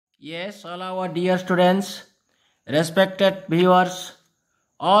Yes, all our dear students, respected viewers,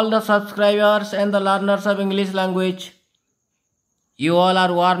 all the subscribers and the learners of English language, you all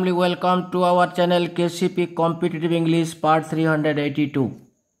are warmly welcome to our channel KCP Competitive English Part 382.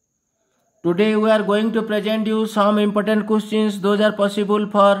 Today we are going to present you some important questions. Those are possible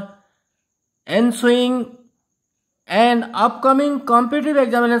for ensuing and upcoming competitive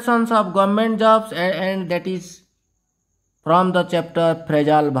examinations of government jobs, and that is from the chapter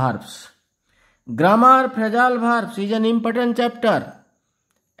Phrasal Verbs. Grammar Phrasal Verbs is an important chapter,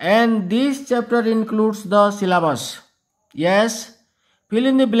 and this chapter includes the syllabus. Yes, fill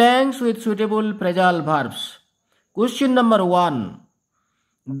in the blanks with suitable phrasal verbs. Question number 1.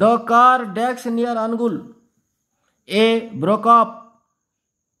 The car dashed near Angul. A. Broke up.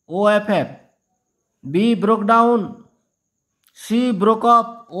 OFF. B. Broke down. C. Broke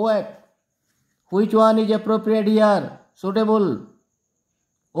up. OF. Which one is appropriate here? Suitable.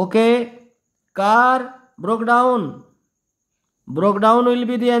 Okay. Car broke down. Broke down will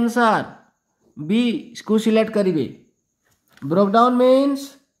be the answer. B. इसको select करिए. Broke down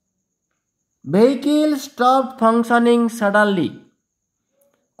means vehicle stopped functioning suddenly.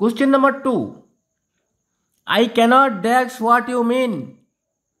 Question number 2. I cannot dash what you mean.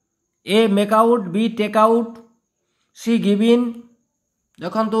 A. Make out. B. Take out. C. Give in.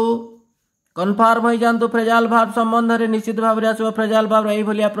 देखंतु confirm हो जातु phrasal verb संबंध रे निश्चित भाव रे आसो फ्रेजाल वर्ब एई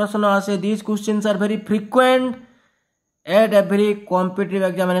भलिया प्रश्न आसे. These questions are very frequent at every competitive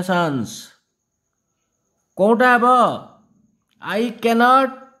examinations. Kota हेबो I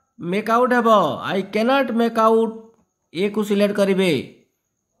cannot make out हेबो. I cannot make out ए को सिलेक्ट करिवे.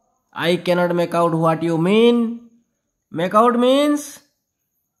 I cannot make out what you mean. Make out means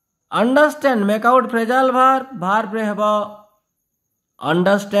understand. Make out phrasal verb रे हेबो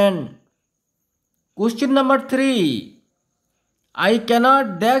understand. Question number 3. I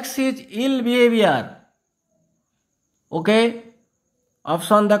cannot dash his ill behavior. Okay.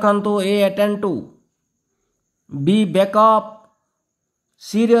 Option देखंतु. A. Attend to. B. Back up.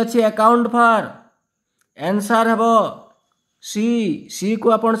 C रे अछि account for. Answer हेबो C. C को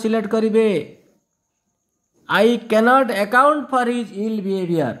आपण select करिवे. I cannot account for his ill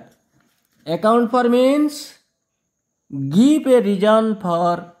behavior. Account for means give a reason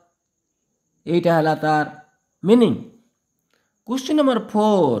for. एटा हला तार meaning. Question number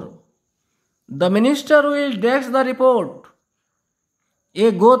 4. The minister will dash the report.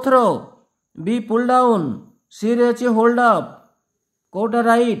 A. Go through. B. Pull down. C रे अछि hold up. Kota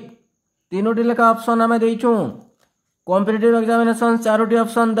right. तीनोटी लेखा option आमे देइछु. Competitive examination Charoti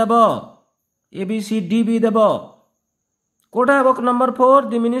option देबो. A B C D B देबो. कोटा हेबो number 4.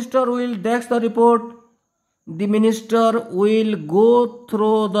 The minister will dash the report. The minister will go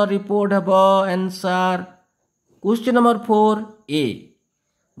through the report हेबो. Answer. Question number 4. A.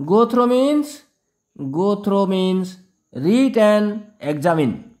 Go through means read and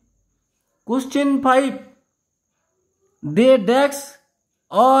examine. Question 5. They dash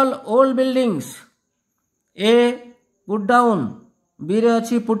all old buildings. A. Put down. B रे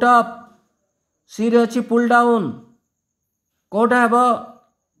अछि put up. C रे अछि pull down. Kota हेबो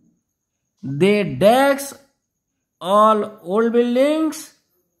they dash all old buildings.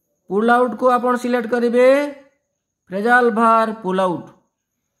 pull out को आपण select करिवे. Phrasal verb pull out.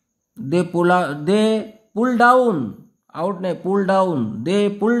 They pull down. Out ने pull down. They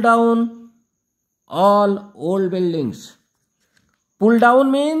pull down all old buildings. Pull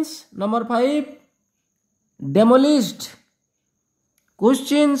down means number 5 demolished.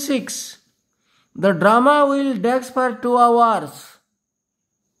 Question 6. The drama will dash for 2 hours.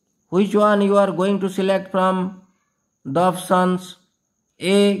 Which one you are going to select from the options?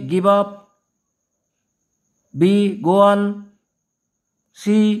 A. Give up. B. Go on.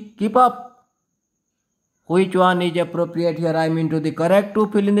 C. Keep up. Which one is appropriate here? I mean to the correct to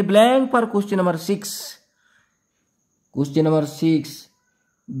fill in the blank for question number 6. Question number 6.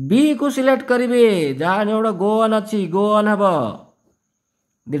 B को select करिवे. जहाँ नेउडा go on अछि. Go on हेबो.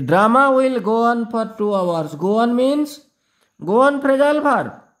 The drama will go on for 2 hours. Go on means go on phrasal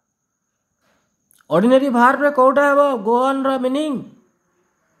verb. Ordinary verb रे कोटा हेबो go on रा meaning.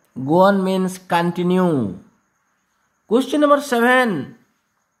 Go on means continue. Question number 7.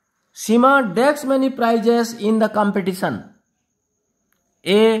 Sima takes many prizes in the competition.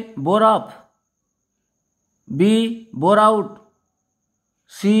 A. Bore up. B. Bore out.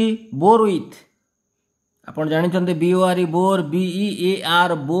 C. Bore with. आपण जानि चंते B O R E bore. B E A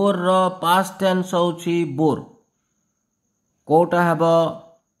R bore row past tense होछि bore. Kota हेबो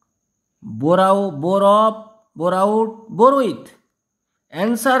bore out, bore up, bore out, bore with.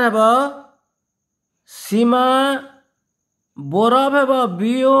 Answer हेबो सीमा बोरफ हेब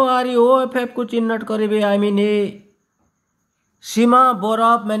BOREOFF को चिन्हट करेंगे I mean A Seema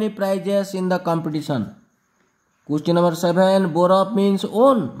बोरफ many prices in the competition. Question number 7 बोरफ means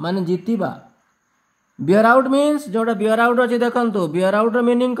own माने जीतिबा। Beer out means जोटा beer out अच्छे देखो बियर आउट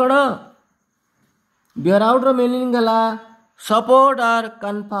मीनिंग कौन beer out meaning है सपोर्ट और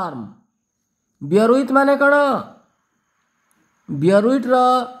कन्फर्म। बियर विथ माने कौन बियर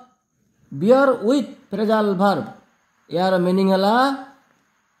विथ फ्रेजाल वर्ब यार मीनिंग है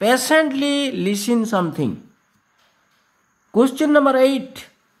patiently listen something. Question number 8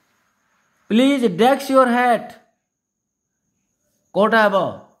 please desks your head Kota है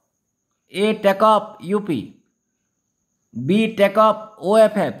ए take up UP B take up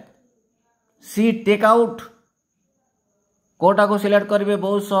OFF सी take out Kota को select करेंगे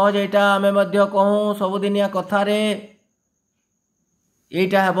बहुत सहज एटा आमे मध्य कहूँ सबुदिनिया कथारे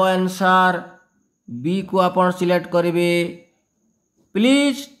एटा है आंसर बी को आपण सिलेक्ट करेंगे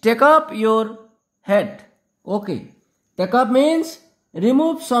please take up your head. Okay take up means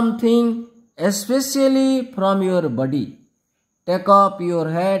remove something specially from your body. Take up your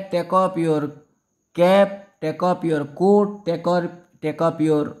head take up your cap take up your coat take up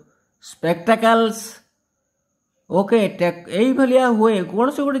your स्पेक्टाकल्स। Okay take यही भलिया हुए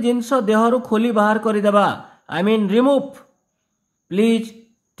कौन से गोटे जिनस देहरु खोली बाहर करदेबा I mean remove. Please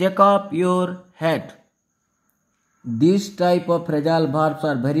take up your head. This type of phrasal verbs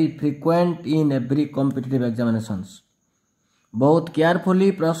are very frequent in every competitive examinations. बहुत carefully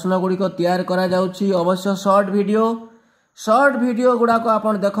प्रश्न गुड़िक तैयार करा जाउछि। अवश्य शॉर्ट वीडियो गुड़ाक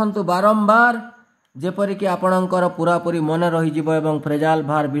आपण देखंतु बारंबार जेपरिक आपणकर पूरापूरी मन रही एवं फ्रेजाल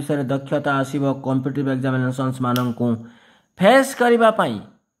वर्ब विषय दक्षता आसीबो कॉम्पिटिटिव एग्जामिनेशंस माननकु फेस करिबा पई।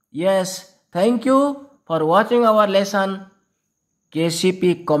 Yes thank you for watching our lesson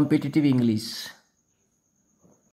KCP competitive English.